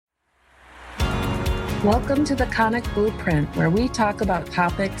Welcome to the Conic Blueprint, where we talk about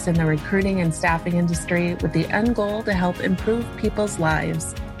topics in the recruiting and staffing industry with the end goal to help improve people's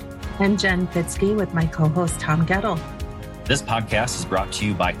lives. I'm Jen Fitzke with my co-host Tom Gettle. This podcast is brought to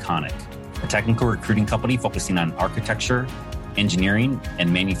you by Conic, a technical recruiting company focusing on architecture, engineering,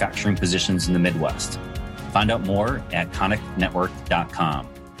 and manufacturing positions in the Midwest. Find out more at conicnetwork.com.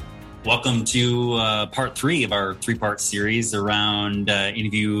 Welcome to part 3 of our 3-part series around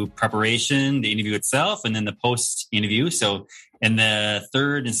interview preparation, the interview itself, and then the post-interview. So in the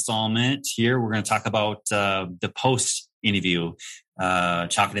third installment here, we're going to talk about the post-interview,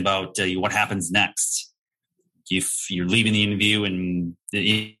 talking about what happens next. If you're leaving the interview and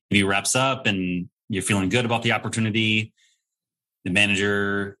the interview wraps up and you're feeling good about the opportunity, the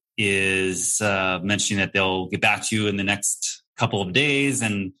manager is mentioning that they'll get back to you in the next couple of days.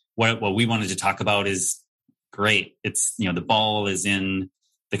 And what we wanted to talk about is great. It's, the ball is in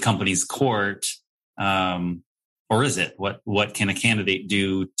the company's court. Or is it? What can a candidate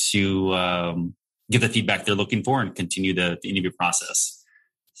do to get the feedback they're looking for and continue the interview process?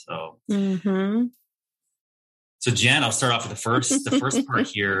 So, So Jen, I'll start off with the first part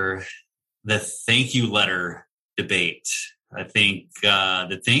here, the thank you letter debate. I think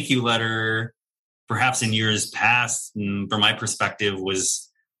the thank you letter, perhaps in years past, from my perspective,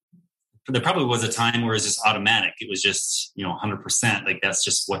 there probably was a time where it was just automatic. It was just, 100%. Like that's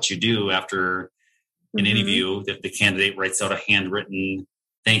just what you do after an interview. That the candidate writes out a handwritten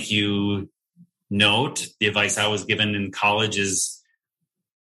thank you note. The advice I was given in college is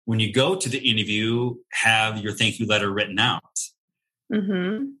when you go to the interview, have your thank you letter written out.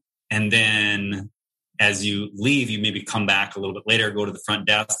 And then as you leave, you maybe come back a little bit later, go to the front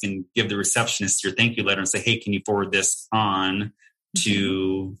desk and give the receptionist your thank you letter and say, hey, can you forward this on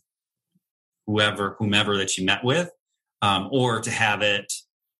to whomever that you met with, or to have an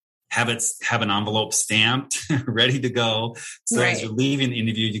envelope stamped, ready to go. So As you're leaving the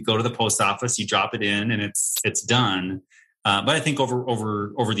interview, you go to the post office, you drop it in, and it's done. But I think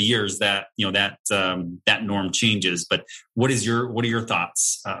over the years that that norm changes. But what are your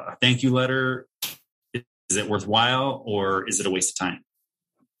thoughts? A thank you letter, is it worthwhile or is it a waste of time?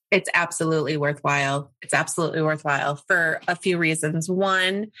 It's absolutely worthwhile. It's absolutely worthwhile for a few reasons.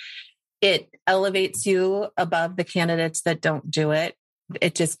 One, it elevates you above the candidates that don't do it.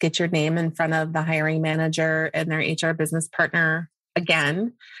 It just gets your name in front of the hiring manager and their HR business partner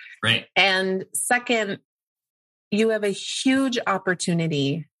again. Right. And second, you have a huge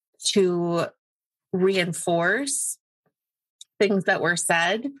opportunity to reinforce things that were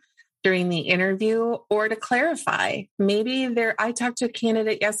said during the interview or to clarify. I talked to a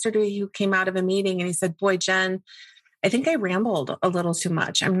candidate yesterday who came out of a meeting and he said, boy, Jen, I think I rambled a little too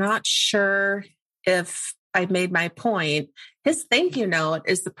much. I'm not sure if I made my point. His thank you note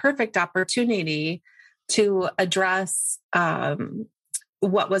is the perfect opportunity to address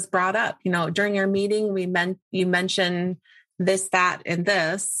what was brought up. During our meeting, you mentioned this, that, and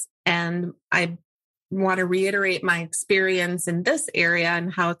this, and I want to reiterate my experience in this area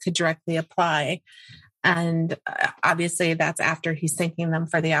and how it could directly apply. And obviously, that's after he's thanking them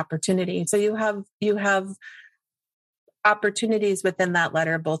for the opportunity. So you have opportunities within that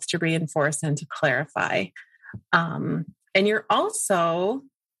letter, both to reinforce and to clarify. And you're also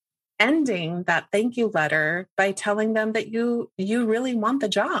ending that thank you letter by telling them that you really want the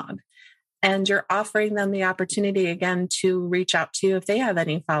job, and you're offering them the opportunity again to reach out to you if they have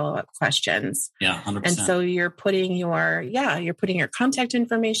any follow-up questions. Yeah, 100%. And so you're putting your contact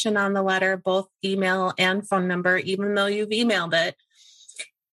information on the letter, both email and phone number, even though you've emailed it.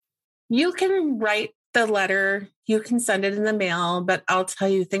 You can write the letter, you can send it in the mail, but I'll tell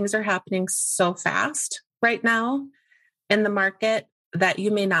you, things are happening so fast right now in the market that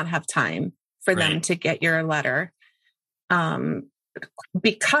you may not have time for them to get your letter,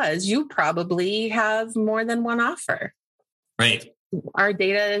 because you probably have more than one offer. Right. Our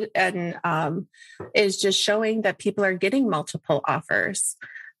data is just showing that people are getting multiple offers.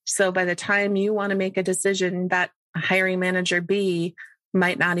 So by the time you want to make a decision, that hiring manager B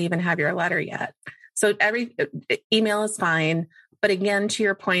might not even have your letter yet. So every email is fine. But again, to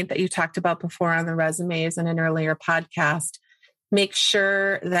your point that you talked about before on the resumes in an earlier podcast, make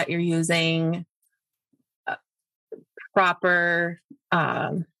sure that you're using proper,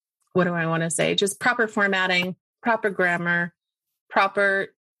 just proper formatting, proper grammar, proper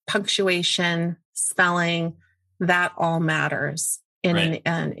punctuation, spelling. That all matters in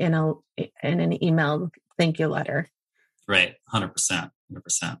an email thank you letter. Right. 100%.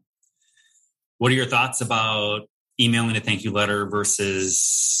 What are your thoughts about emailing a thank you letter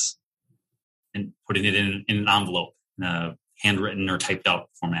versus putting it in an envelope, in a handwritten or typed out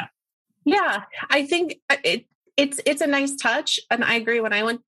format? Yeah, I think it's a nice touch, and I agree. When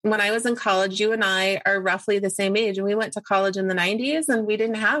I was in college, you and I are roughly the same age, and we went to college in the 90s, and we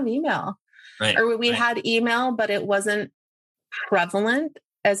didn't have email, Right. or we had email, but it wasn't prevalent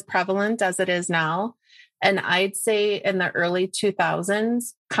as it is now. And I'd say in the early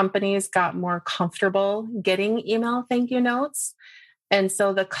 2000s, companies got more comfortable getting email thank you notes. And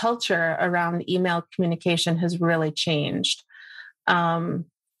so the culture around email communication has really changed.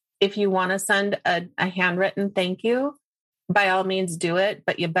 If you want to send a handwritten thank you, by all means do it,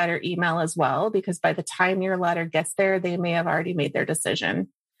 but you better email as well, because by the time your letter gets there, they may have already made their decision.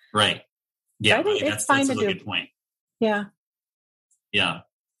 Right. Yeah. I think it's fine that's to a really do. good point. Yeah. Yeah.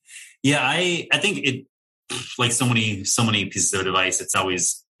 Yeah. I think it, like so many pieces of advice,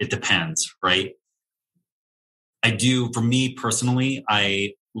 it depends, right? For me personally,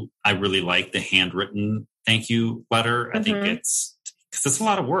 I really like the handwritten thank you letter. I think because it's a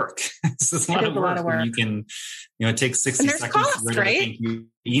lot of work. It's a lot of work. When you can, it takes 60 seconds to write a thank you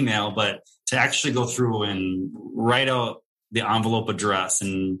email, but to actually go through and write out the envelope address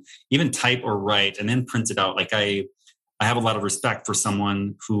and even type or write and then print it out. Like I have a lot of respect for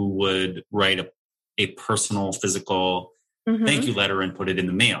someone who would write a personal, physical thank you letter and put it in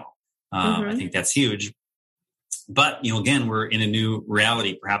the mail. I think that's huge. But, again, we're in a new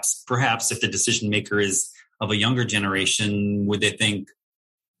reality. Perhaps if the decision maker is of a younger generation, would they think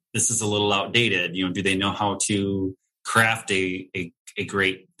this is a little outdated? Do they know how to craft a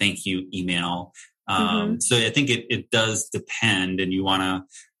great thank you email? So I think it does depend, and you want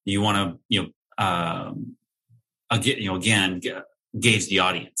to again gauge the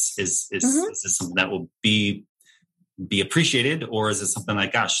audience. Is this something that will be appreciated, or is it something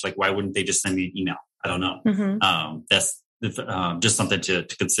like, gosh, like why wouldn't they just send me an email? I don't know. That's just something to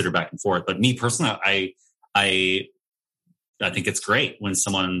consider back and forth. But me personally, I think it's great when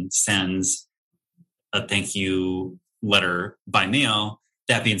someone sends a thank you letter by mail.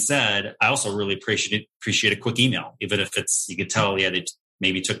 That being said, I also really appreciate a quick email, even if you could tell, they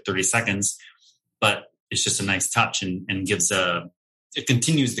maybe took 30 seconds, but it's just a nice touch and it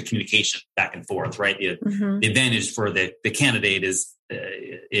continues the communication back and forth, right? The advantage for the candidate is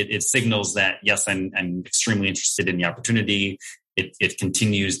it signals that, yes, I'm extremely interested in the opportunity. It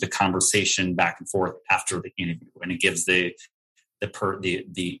continues the conversation back and forth after the interview, and it gives the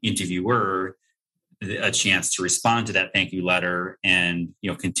interviewer a chance to respond to that thank you letter and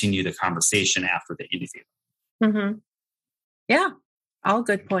continue the conversation after the interview. Yeah, all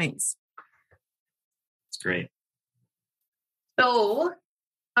good points. It's great. So,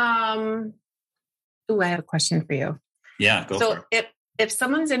 I have a question for you. Yeah, go for it. If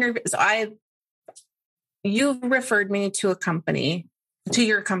someone's interview, you've referred me to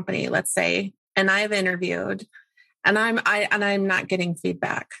your company, let's say, and I've interviewed, and I'm not getting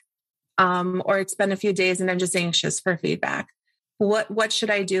feedback, or it's been a few days and I'm just anxious for feedback. What should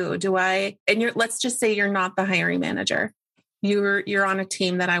I do? Let's just say you're not the hiring manager. You're on a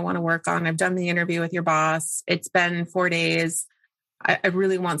team that I want to work on. I've done the interview with your boss. It's been 4 days. I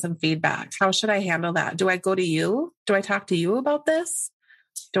really want some feedback. How should I handle that? Do I go to you? Do I talk to you about this?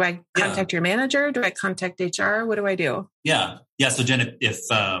 Do I contact your manager? Do I contact HR? What do I do? Yeah. So Jen,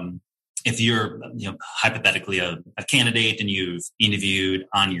 if you're hypothetically a candidate and you've interviewed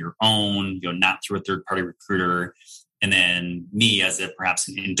on your own, not through a third-party recruiter, and then me as perhaps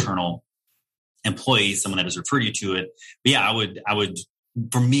an internal employee, someone that has referred you to it. But yeah, I would,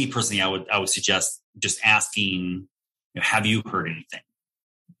 for me personally, I would suggest just asking, have you heard anything?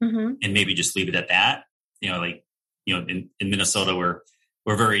 And maybe just leave it at that. In Minnesota, we're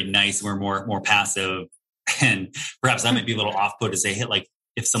very nice. We're more passive, and perhaps that might be a little off-put to say, hey, like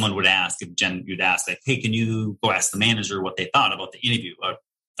if someone would ask, if Jen, you'd ask, like, hey, can you go ask the manager what they thought about the interview? Or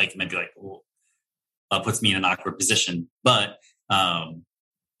like, it might be like, well, puts me in an awkward position. But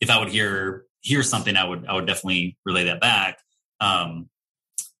if I would hear something, I would definitely relay that back.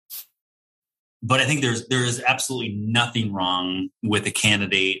 But I think there is absolutely nothing wrong with a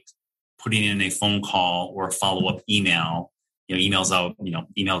candidate putting in a phone call or a follow-up email. Emails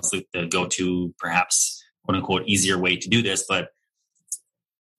the go-to, perhaps, quote unquote, easier way to do this. But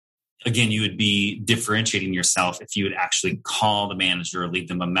again, you would be differentiating yourself if you would actually call the manager, leave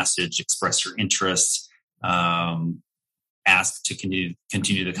them a message, express your interest, ask to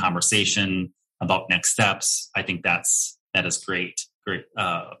continue the conversation about next steps. I think that is great. Great.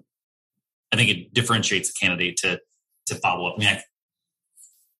 I think it differentiates a candidate to follow up. I mean,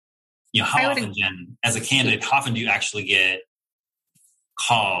 how often, Jen, as a candidate, how often do you actually get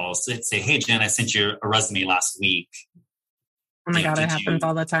calls that say, hey, Jen, I sent you a resume last week. Oh my God, it happens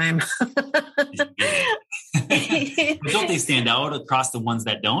all the time. But don't they stand out across the ones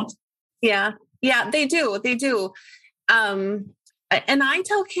that don't? Yeah. Yeah, they do. They do. And I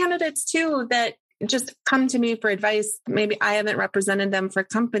tell candidates too that just come to me for advice. Maybe I haven't represented them for a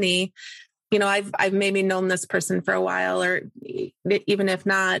company. I've maybe known this person for a while, or even if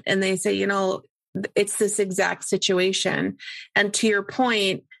not, and they say, it's this exact situation. And to your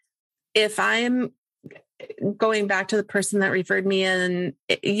point, if I'm going back to the person that referred me in,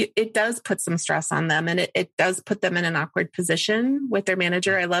 it does put some stress on them, and it does put them in an awkward position with their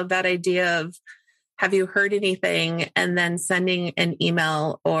manager. I love that idea of, have you heard anything? And then sending an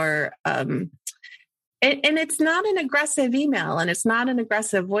email or, and it's not an aggressive email and it's not an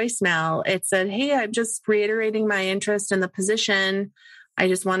aggressive voicemail. It said, hey, I'm just reiterating my interest in the position. I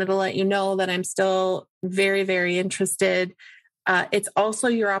just wanted to let you know that I'm still very, very interested. It's also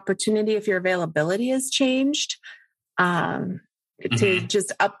your opportunity, if your availability has changed, to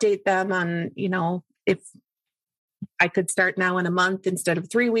just update them on, if I could start now in a month instead of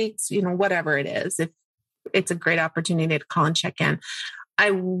 3 weeks, whatever it is. If it's a great opportunity to call and check in.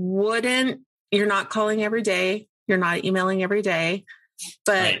 You're not calling every day. You're not emailing every day,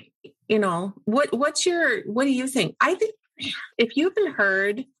 but right. What do you think? I think if you haven't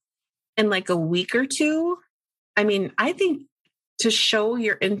heard in like a week or two, I think to show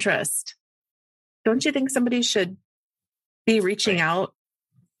your interest, don't you think somebody should be reaching out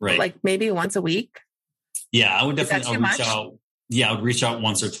like maybe once a week? Yeah, I would definitely reach out. Yeah, I would reach out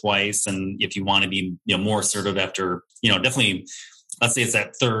once or twice. And if you want to be more assertive after, definitely, let's say it's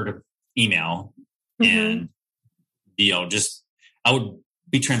that third email, and, I would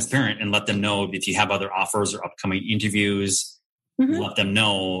be transparent and let them know if you have other offers or upcoming interviews, let them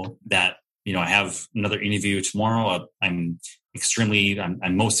know that, I have another interview tomorrow. I'm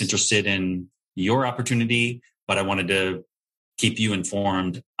most interested in your opportunity, but I wanted to keep you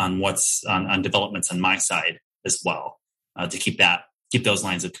informed on what's on developments on my side as well, to keep those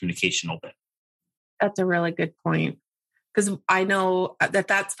lines of communication open. That's a really good point. Because I know that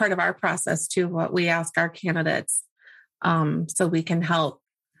that's part of our process too, what we ask our candidates, so we can help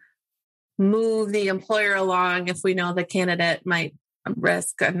move the employer along if we know the candidate might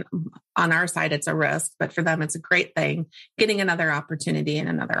risk. And on our side, it's a risk, but for them, it's a great thing, getting another opportunity and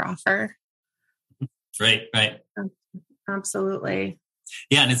another offer. Right. Absolutely.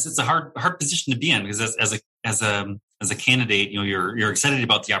 Yeah, and it's a hard position to be in, because as a candidate, you're excited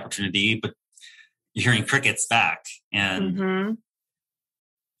about the opportunity, but you're hearing crickets back. And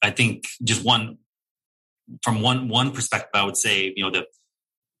I think just from one perspective, I would say,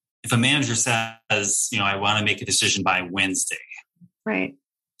 if a manager says, I want to make a decision by Wednesday. Right.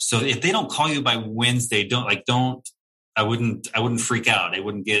 So if they don't call you by Wednesday, I wouldn't freak out. I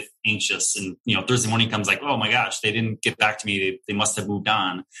wouldn't get anxious. And, Thursday morning comes like, oh my gosh, they didn't get back to me. They must have moved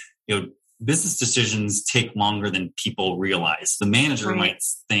on. Business decisions take longer than people realize. The manager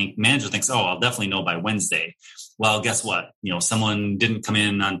thinks, oh, I'll definitely know by Wednesday. Well, guess what? Someone didn't come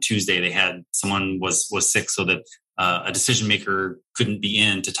in on Tuesday. Someone was sick, so that a decision maker couldn't be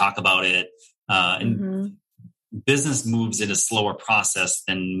in to talk about it. And business moves in a slower process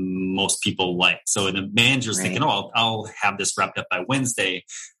than most people like. So the manager's thinking, oh, I'll have this wrapped up by Wednesday.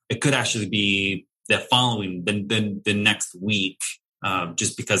 It could actually be the following, the next week.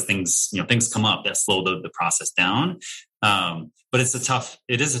 Just because things come up that slow the process down. But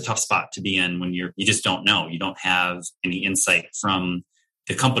it is a tough spot to be in when you just don't know. You don't have any insight from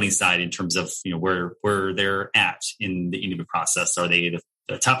the company side in terms of, where they're at in the interview process. Are they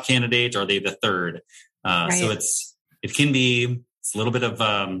the top candidate? Are they the third? So it's a little bit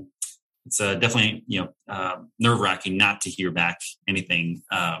of, it's definitely, nerve wracking not to hear back anything.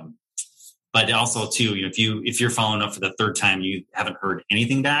 But also too, if you're following up for the third time, you haven't heard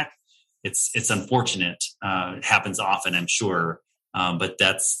anything back. It's unfortunate. It happens often, I'm sure. But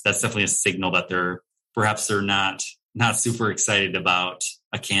that's definitely a signal that they're not super excited about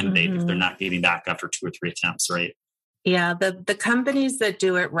a candidate if they're not getting back after 2 or 3 attempts, right? Yeah, the companies that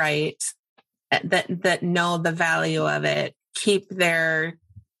do it right, that know the value of it, keep their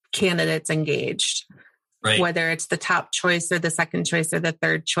candidates engaged. Right. Whether it's the top choice or the second choice or the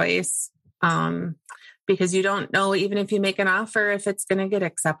third choice. Because you don't know, even if you make an offer, if it's going to get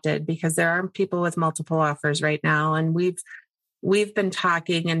accepted, because there are people with multiple offers right now. And we've been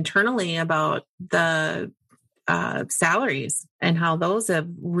talking internally about the salaries and how those have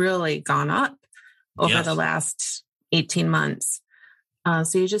really gone up over the last 18 months.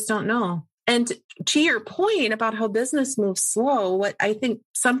 So you just don't know. And to your point about how business moves slow, what I think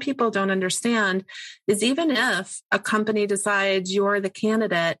some people don't understand is, even if a company decides you're the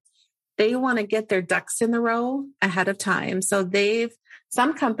candidate, they want to get their ducks in the row ahead of time. So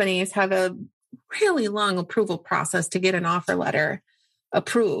some companies have a really long approval process to get an offer letter.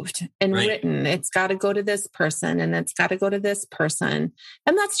 approved and Right. written. It's got to go to this person and it's got to go to this person.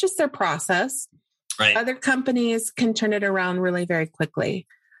 And that's just their process. Right. Other companies can turn it around really very quickly.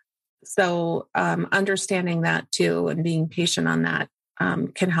 So understanding that too and being patient on that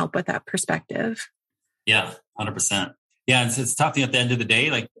can help with that perspective. Yeah, 100%. Yeah, it's tough at the end of the day.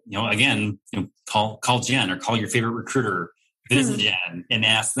 Like, again, call Jen or call your favorite recruiter, visit Jen, and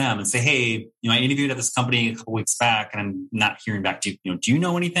ask them and say, hey, I interviewed at this company a couple weeks back, and I'm not hearing back. Do you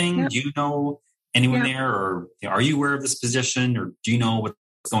know anything? Yep. Do you know anyone there, or are you aware of this position, or do you know what's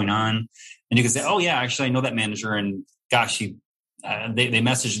going on? And you can say, oh yeah, actually, I know that manager, and gosh, they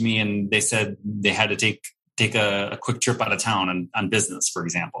messaged me and they said they had to take a quick trip out of town on business, for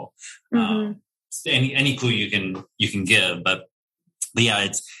example. Any clue you can give, but yeah,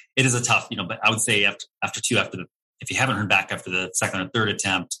 it is a tough, but I would say if you haven't heard back after the second or third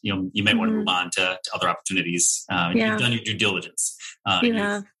attempt, you might want to move on to other opportunities. You've done your due diligence.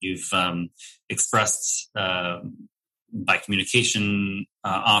 You've expressed by communication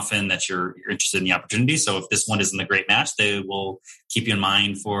often that you're interested in the opportunity. So if this one isn't a great match, they will keep you in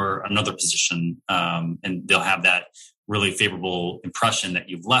mind for another position, and they'll have that really favorable impression that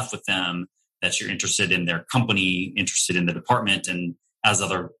you've left with them, that you're interested in their company, interested in the department. And as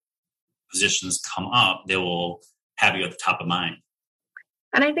other positions come up, they will have you at the top of mind.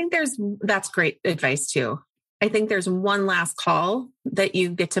 And I think that's great advice too. I think there's one last call that you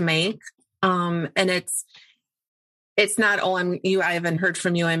get to make. And it's not, I haven't heard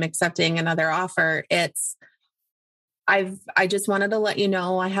from you, I'm accepting another offer. I just wanted to let you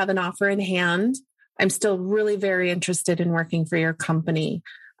know I have an offer in hand. I'm still really very interested in working for your company.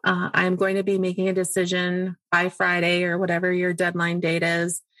 I'm going to be making a decision by Friday or whatever your deadline date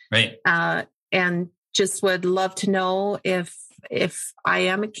is. Right. And just would love to know if I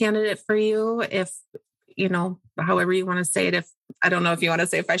am a candidate for you, if, however you want to say it, I don't know if you want to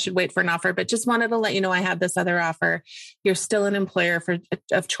say if I should wait for an offer, but just wanted to let you know I have this other offer. You're still an employer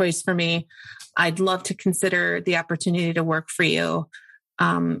of choice for me. I'd love to consider the opportunity to work for you.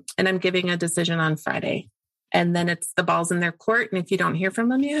 And I'm giving a decision on Friday. And then it's the ball's in their court. And if you don't hear from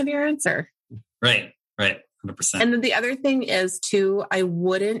them, you have your answer. Right. 100%. And then the other thing is too, I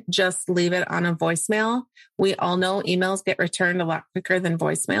wouldn't just leave it on a voicemail. We all know emails get returned a lot quicker than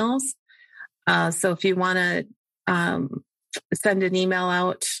voicemails. So if you want to send an email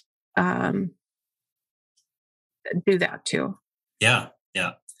out, do that too. Yeah.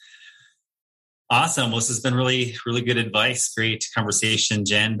 Awesome. Well, this has been really, really good advice. Great conversation,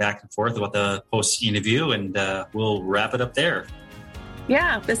 Jen, back and forth about the post interview, and we'll wrap it up there.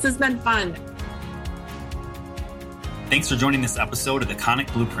 Yeah, this has been fun. Thanks for joining this episode of the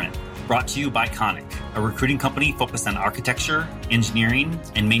Conic Blueprint, brought to you by Conic, a recruiting company focused on architecture, engineering,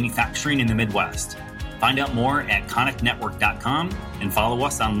 and manufacturing in the Midwest. Find out more at conicnetwork.com and follow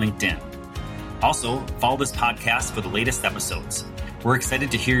us on LinkedIn. Also, follow this podcast for the latest episodes. We're excited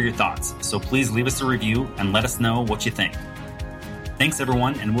to hear your thoughts, so please leave us a review and let us know what you think. Thanks,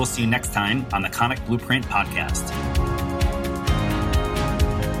 everyone, and we'll see you next time on the Conic Blueprint Podcast.